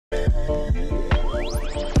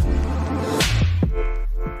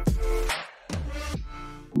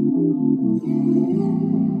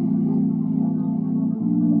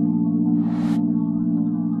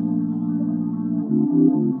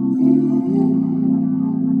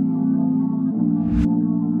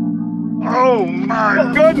Oh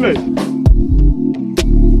my goodness!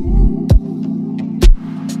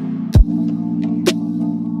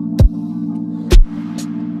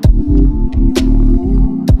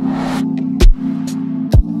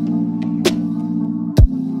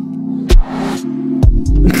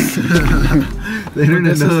 The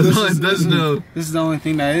internet knows. It does know. This is the only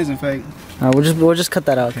thing that isn't fake. We'll just cut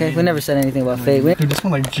that out, okay? We never said anything about fake. Dude, this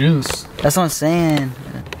one like juice. That's what I'm saying.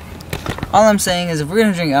 All I'm saying is if we're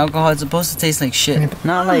gonna drink alcohol, it's supposed to taste like shit.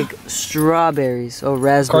 Not like strawberries or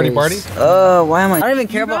raspberries. Cardi party? Why am I don't even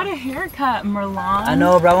care about... You got a haircut, Marlon. I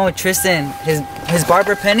know, bro. I went with Tristan. His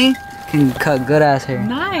barber, Penny, can cut good ass hair.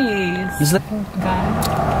 Nice. Just look.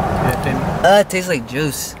 It tastes like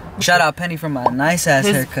juice. Shout out Penny from a nice ass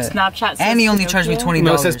haircut. Snapchat. And he only charged me $20.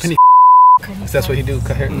 No, it says Penny. That's what he do.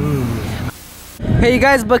 Cut hair. Hey, you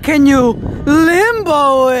guys, but can you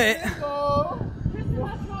limbo it?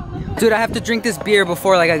 Dude, I have to drink this beer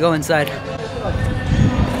before like I go inside.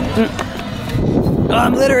 Oh,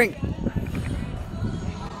 I'm littering.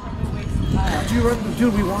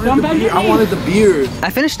 Dude, we wanted the beer. I wanted the beer. I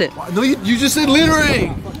finished it. No, you just said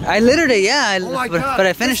littering. I littered it, yeah. Oh my God. But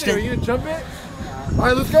I finished it. Are you gonna jump it? All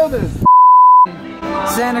right, let's go then.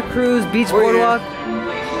 Santa Cruz Beach Boardwalk.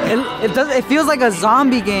 It feels like a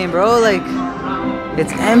zombie game, bro. Like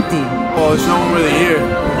it's empty. Oh, there's no one really here.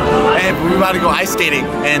 Hey, we're about to go ice skating,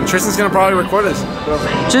 and Tristan's gonna probably record us.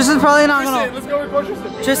 Tristan's probably not gonna. Let's go record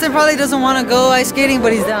Tristan. Tristan probably doesn't want to go ice skating,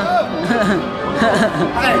 but he's down.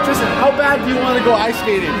 Hey, Tristan, how bad do you want to go ice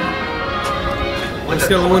skating? On a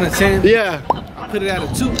scale of 1 to 10? Yeah. I'll put it at a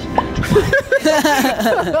 2.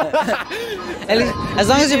 At least, as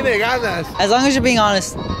long as you're being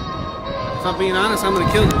honest. If I'm being honest, I'm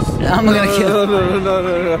gonna kill this. I'm gonna kill.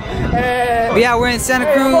 No. Hey. But yeah, we're in Santa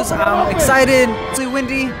Cruz. I'm excited. It's really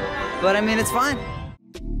windy, but I mean it's fine.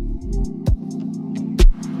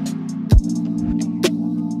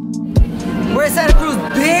 We're in Santa Cruz.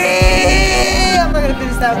 I'm not gonna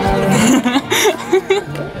finish that.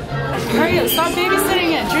 Hurry up, stop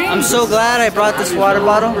babysitting it. Drink. I'm so glad I brought this water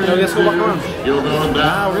bottle. Let's go walk around.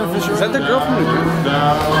 Nah, we're gonna fish. Is that the girl from the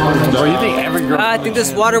gym? Bro, you think every girl? I think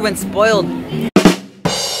this water went spoiled.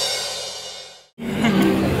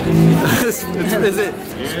 Is it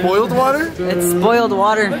spoiled water? It's spoiled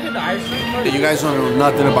water. You guys don't know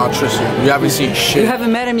nothing about Tristan. You haven't seen shit. You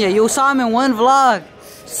haven't met him yet. You saw him in one vlog,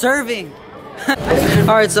 serving.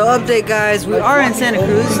 Alright, so update guys, we are in Santa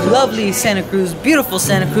Cruz, lovely Santa Cruz, beautiful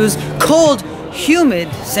Santa Cruz, cold,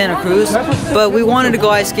 humid Santa Cruz, but we wanted to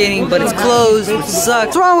go ice skating, but it's closed, which sucks.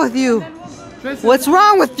 What's wrong with you? What's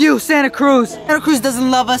wrong with you, Santa Cruz? Santa Cruz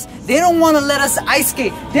doesn't love us, they don't want to let us ice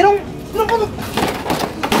skate, they don't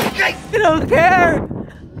care,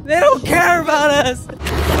 they don't care about us.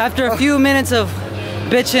 After a few minutes of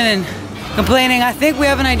bitching and complaining, I think we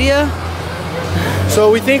have an idea. So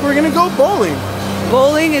we think we're gonna go bowling.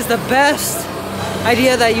 Bowling is the best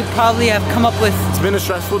idea that you probably have come up with. It's been a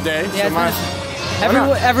stressful day. Yeah,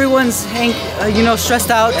 so everyone's you know, stressed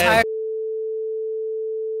out, tired.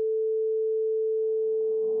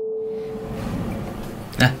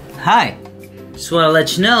 Hi. Just want to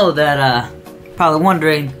let you know that probably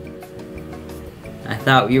wondering. I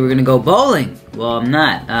thought you were gonna go bowling. Well, I'm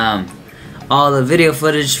not. All the video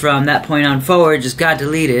footage from that point on forward just got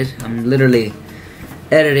deleted. I'm literally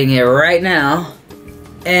editing it right now,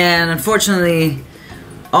 and unfortunately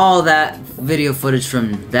all that video footage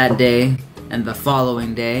from that day and the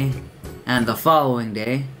following day and the following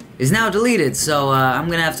day is now deleted, so I'm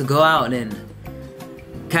gonna have to go out and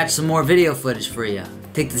catch some more video footage for you.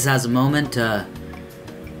 Take this as a moment to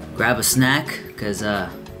grab a snack, cause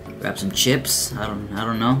grab some chips. I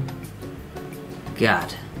don't know.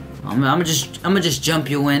 God, I'm gonna just jump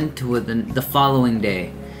you into the following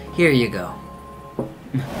day. Here you go.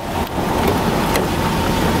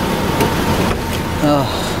 Oh.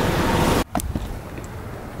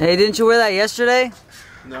 Hey, didn't you wear that yesterday?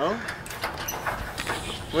 No.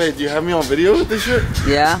 Wait, do you have me on video with this shirt?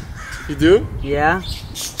 Yeah. You do? Yeah.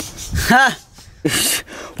 Ha!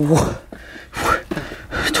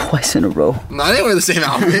 Twice in a row. No, I didn't wear the same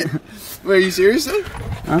outfit. Wait, are you serious though?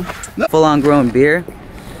 Huh? No. Full on growing beard.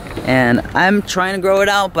 And I'm trying to grow it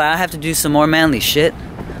out, but I have to do some more manly shit.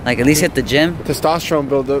 Like at least hit the gym. Testosterone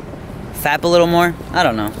buildup. Fap a little more. I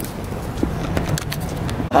don't know.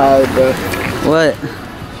 But what?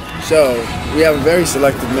 So we have a very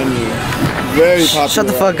selective menu. Very popular. Shut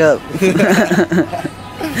the fuck up.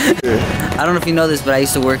 I don't know if you know this, but I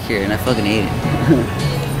used to work here and I fucking hate it.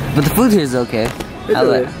 But the food here is okay.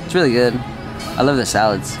 It's really good. I love the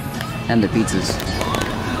salads and the pizzas.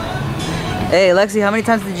 Hey, Lexi, how many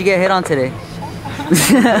times did you get hit on today?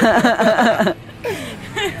 I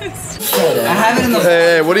have it in the.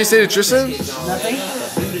 Hey, what do you say to Tristan? Nothing.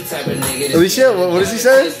 Alicia, what does he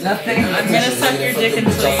say? Nothing. I'm gonna suck your dick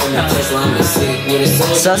until you come.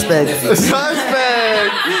 Suspect.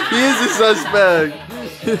 Suspect! He is a suspect.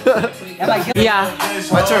 Yeah.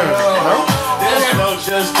 My turn.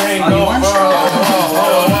 No?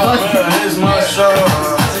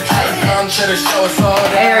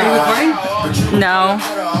 Hey, are you recording? No. Do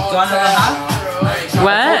you want to know how?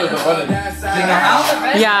 What? Do you know how?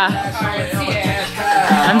 Yeah.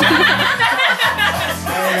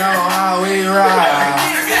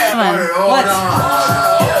 Come on. What?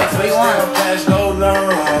 What do you want?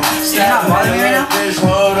 You're not bothering me right now?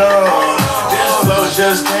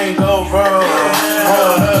 Just can't go wrong.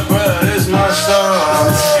 It's my song.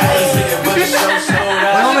 What do you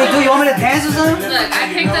want me to do? You want me to dance or something? Look, I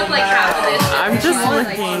picked up like half of this. I'm just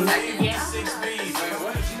looking.